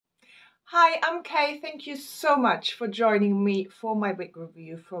Hi, I'm Kay. Thank you so much for joining me for my wig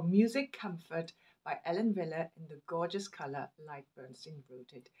review for Music Comfort by Ellen Wille in the gorgeous color Light Bernstein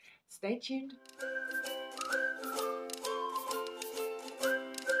Rooted. Stay tuned.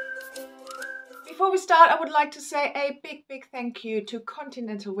 Before we start, I would like to say a big thank you to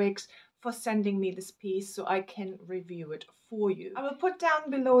Continentalwigs for sending me this piece so I can review it for you. I will put down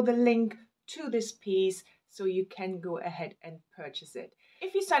below the link to this piece so you can go ahead and purchase it.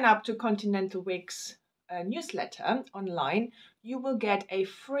 If you sign up to Continentalwigs newsletter online, you will get a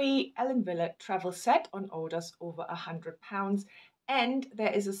free Ellen Wille travel set on orders over £100, and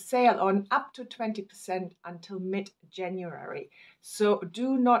there is a sale on up to 20% until mid-January. So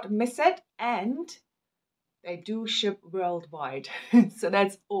do not miss it, and they do ship worldwide. So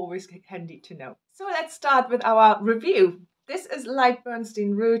that's always handy to know. So let's start with our review. This is Light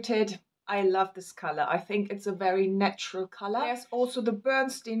Bernstein Rooted. I love this color. I think it's a very natural color. There's also the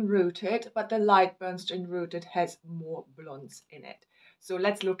Bernstein Rooted, but the Light Bernstein Rooted has more blondes in it. So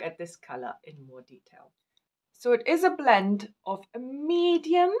let's look at this color in more detail. So it is a blend of a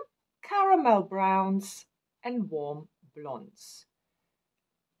medium caramel browns and warm blondes.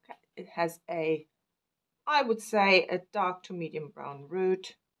 It has I would say a dark to medium brown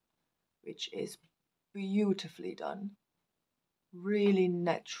root, which is beautifully done. Really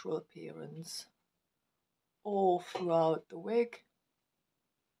natural appearance all throughout the wig.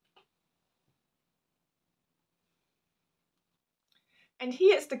 And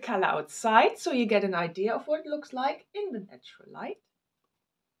here is the color outside, so you get an idea of what it looks like in the natural light.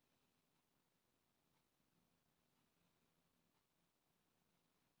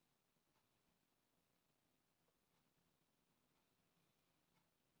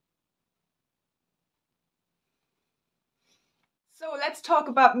 So let's talk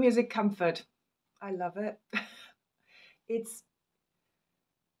about Music Comfort. I love it. It's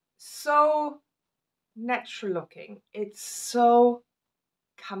so natural looking. It's so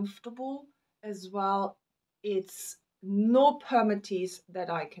comfortable as well. It's no permatease that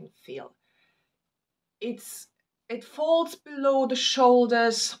I can feel. It falls below the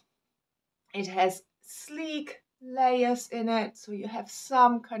shoulders. It has sleek layers in it, so you have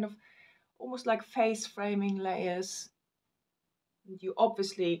some kind of almost like face framing layers. You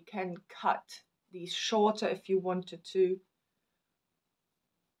obviously can cut these shorter if you wanted to.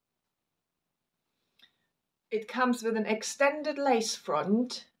 It comes with an extended lace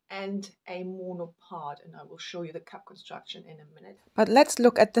front and a mono part, and I will show you the cap construction in a minute. But let's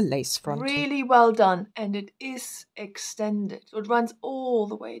look at the lace front. Really well done, and it is extended. So it runs all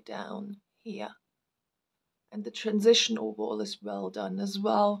the way down here. And the transition overall is well done as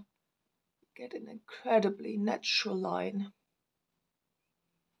well. You get an incredibly natural line.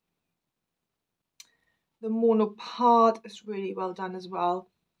 The mono part is really well done as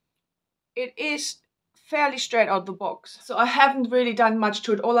well. It is fairly straight out the box, so I haven't really done much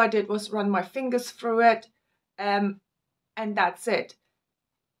to it. All I did was run my fingers through it, and that's it.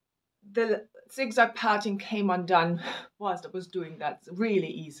 The zigzag parting came undone whilst I was doing that really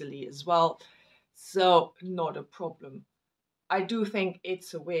easily as well, so not a problem. I do think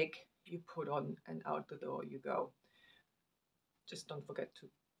it's a wig you put on and out the door you go. Just don't forget to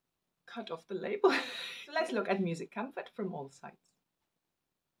cut off the label. So let's look at Music Comfort from all sides.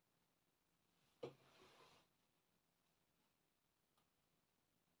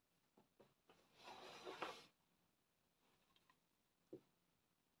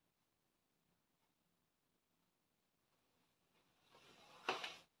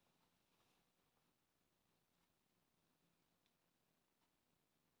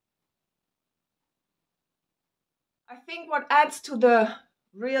 I think what adds to the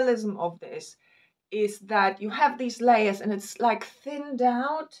realism of this is that you have these layers and it's like thinned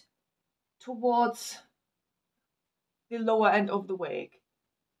out towards the lower end of the wig.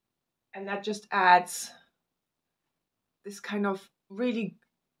 And that just adds this kind of really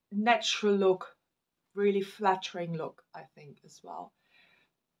natural look, really flattering look, I think, as well.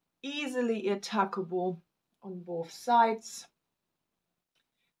 Easily attackable on both sides.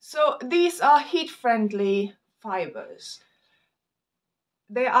 So these are heat-friendly fibers.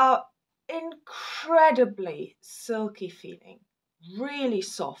 They are incredibly silky feeling, really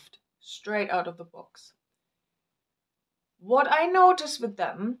soft, straight out of the box. What I notice with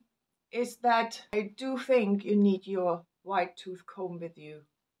them is that I do think you need your white tooth comb with you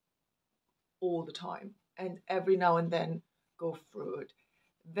all the time, and every now and then go through it.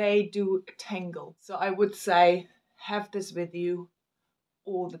 They do tangle, so I would say have this with you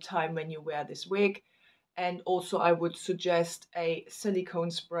all the time when you wear this wig. And also I would suggest a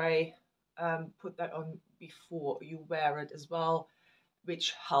silicone spray. Put that on before you wear it as well.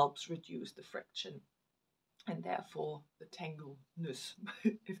 which helps reduce the friction and therefore the tangleness,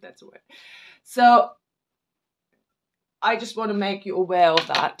 if that's a word. So I just want to make you aware of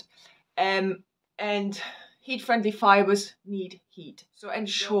that. And heat-friendly fibers need heat. So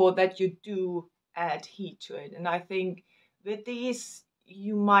ensure that you do add heat to it. And I think with these,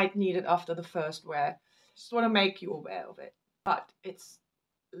 you might need it after the first wear. Just want to make you aware of it. But it's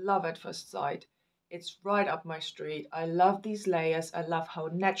love at first sight. It's right up my street. I love these layers. I love how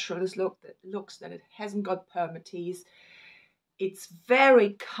natural this looks, that it hasn't got permatease. It's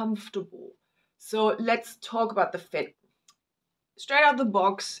very comfortable. So let's talk about the fit. Straight out the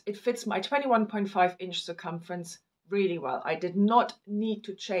box, it fits my 21.5-inch circumference really well. I did not need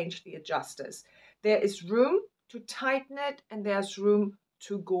to change the adjusters. There is room to tighten it and there's room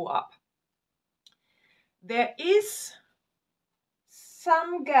to go up. There is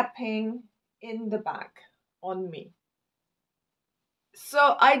some gapping in the back on me.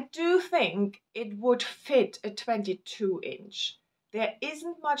 So I do think it would fit a 22-inch. There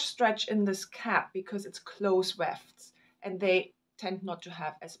isn't much stretch in this cap because it's close wefts and they tend not to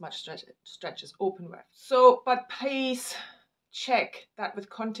have as much stretch as open wefts. So, but please check that with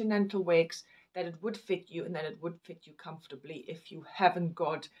Continentalwigs that it would fit you and that it would fit you comfortably if you haven't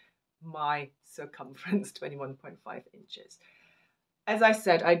got my circumference 21.5 inches. As I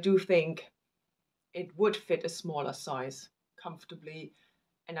said, I do think it would fit a smaller size comfortably,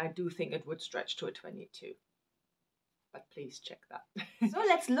 and I do think it would stretch to a 22. But please check that. So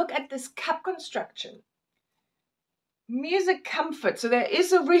let's look at this cap construction. Music comfort. So there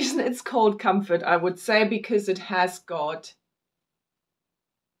is a reason it's called comfort, I would say, because it has got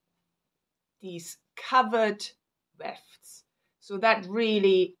these covered wefts. So that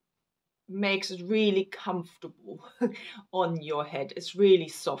really makes it really comfortable on your head. It's really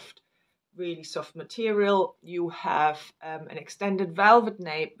soft material. You have an extended velvet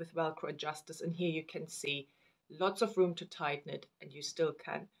nape with Velcro adjusters, and here you can see lots of room to tighten it, and you still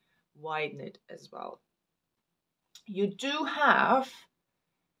can widen it as well. You do have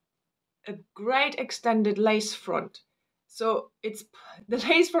a great extended lace front. So the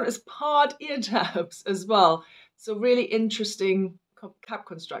lace front is part ear tabs as well. So really interesting cap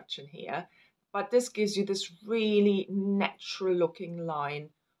construction here. But this gives you this really natural looking line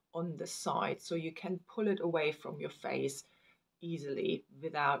on the side. So you can pull it away from your face easily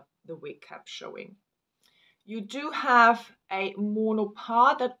without the wig cap showing. You do have a mono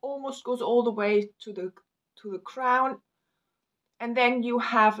part that almost goes all the way to the crown. And then you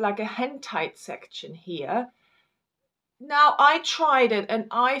have like a hand tight section here. Now I tried it and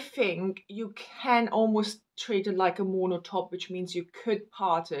I think you can almost treat it like a mono top, which means you could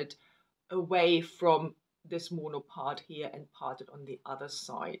part it away from this mono part here and part it on the other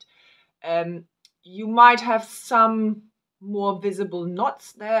side. You might have some more visible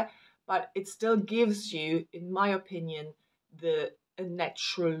knots there, but it still gives you, in my opinion, a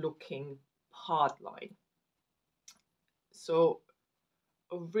natural looking part line. So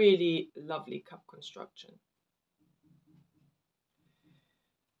a really lovely cap construction.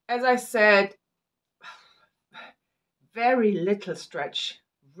 As I said, very little stretch,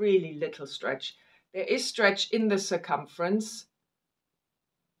 really little stretch. There is stretch in the circumference.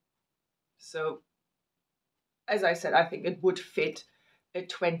 So, as I said, I think it would fit a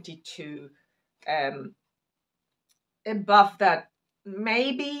 22. Above that,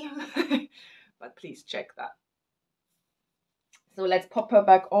 maybe, but please check that. So let's pop her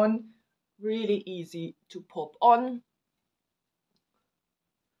back on. Really easy to pop on.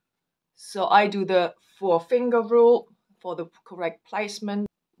 So I do the 4-finger rule for the correct placement,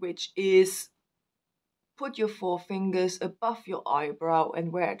 which is put your 4 fingers above your eyebrow,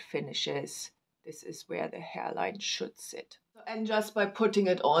 and where it finishes, this is where the hairline should sit. And just by putting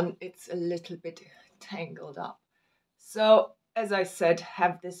it on, it's a little bit tangled up. So as I said,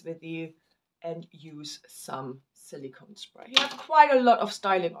 have this with you and use some silicone spray. You have quite a lot of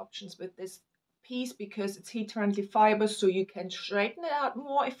styling options with this piece because it's heat-friendly fibers, so you can straighten it out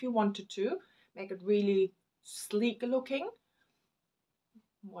more if you wanted to, make it really sleek looking,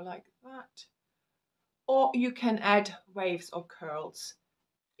 more like that. Or you can add waves or curls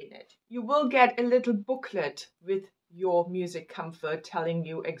in it. You will get a little booklet with your music comfort telling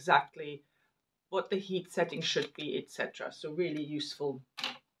you exactly what the heat setting should be, etc. So really useful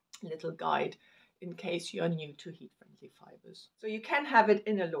little guide in case you're new to heat-friendly fibers. So you can have it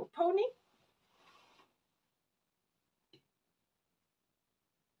in a low pony.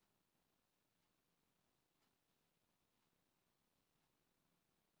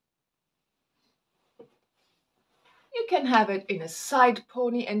 You can have it in a side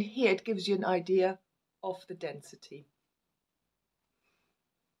pony, and here it gives you an idea of the density.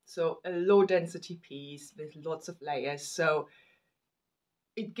 So a low density piece with lots of layers. So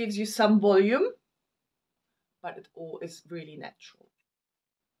it gives you some volume, but it all is really natural.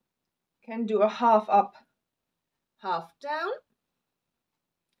 Can do a half up, half down.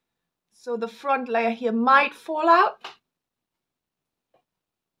 So the front layer here might fall out.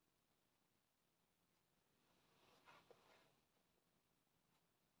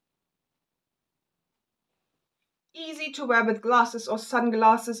 Easy to wear with glasses or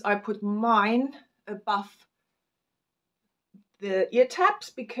sunglasses. I put mine above the ear tabs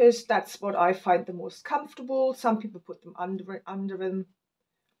because that's what I find the most comfortable. Some people put them under them.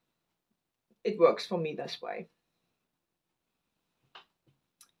 It works for me this way.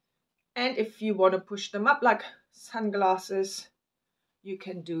 And if you want to push them up like sunglasses, you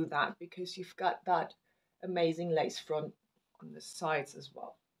can do that because you've got that amazing lace front on the sides as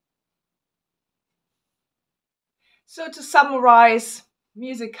well. So to summarize,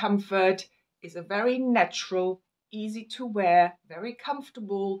 Music Comfort is a very natural, easy to wear, very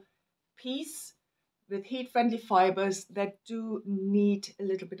comfortable piece with heat-friendly fibers that do need a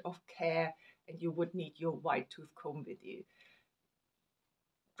little bit of care, and you would need your white tooth comb with you.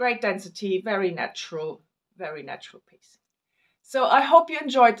 Great density, very natural piece. So I hope you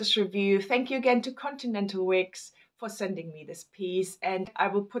enjoyed this review. Thank you again to Continentalwigs for sending me this piece, and I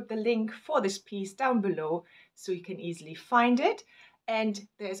will put the link for this piece down below so you can easily find it. And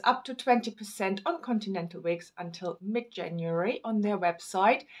there's up to 20% on Continentalwigs until mid-January on their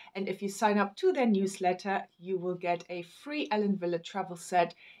website. And if you sign up to their newsletter, you will get a free Ellen Wille travel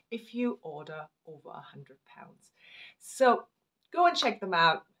set if you order over £100. So go and check them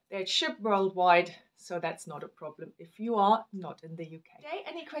out. They're shipped worldwide, so that's not a problem if you are not in the UK. Okay,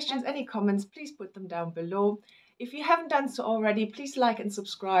 any questions, any comments, please put them down below. If you haven't done so already, please like and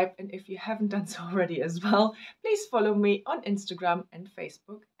subscribe. And if you haven't done so already as well, please follow me on Instagram and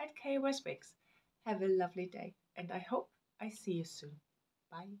Facebook at KOSWigs. Have a lovely day, and I hope I see you soon.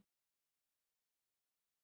 Bye.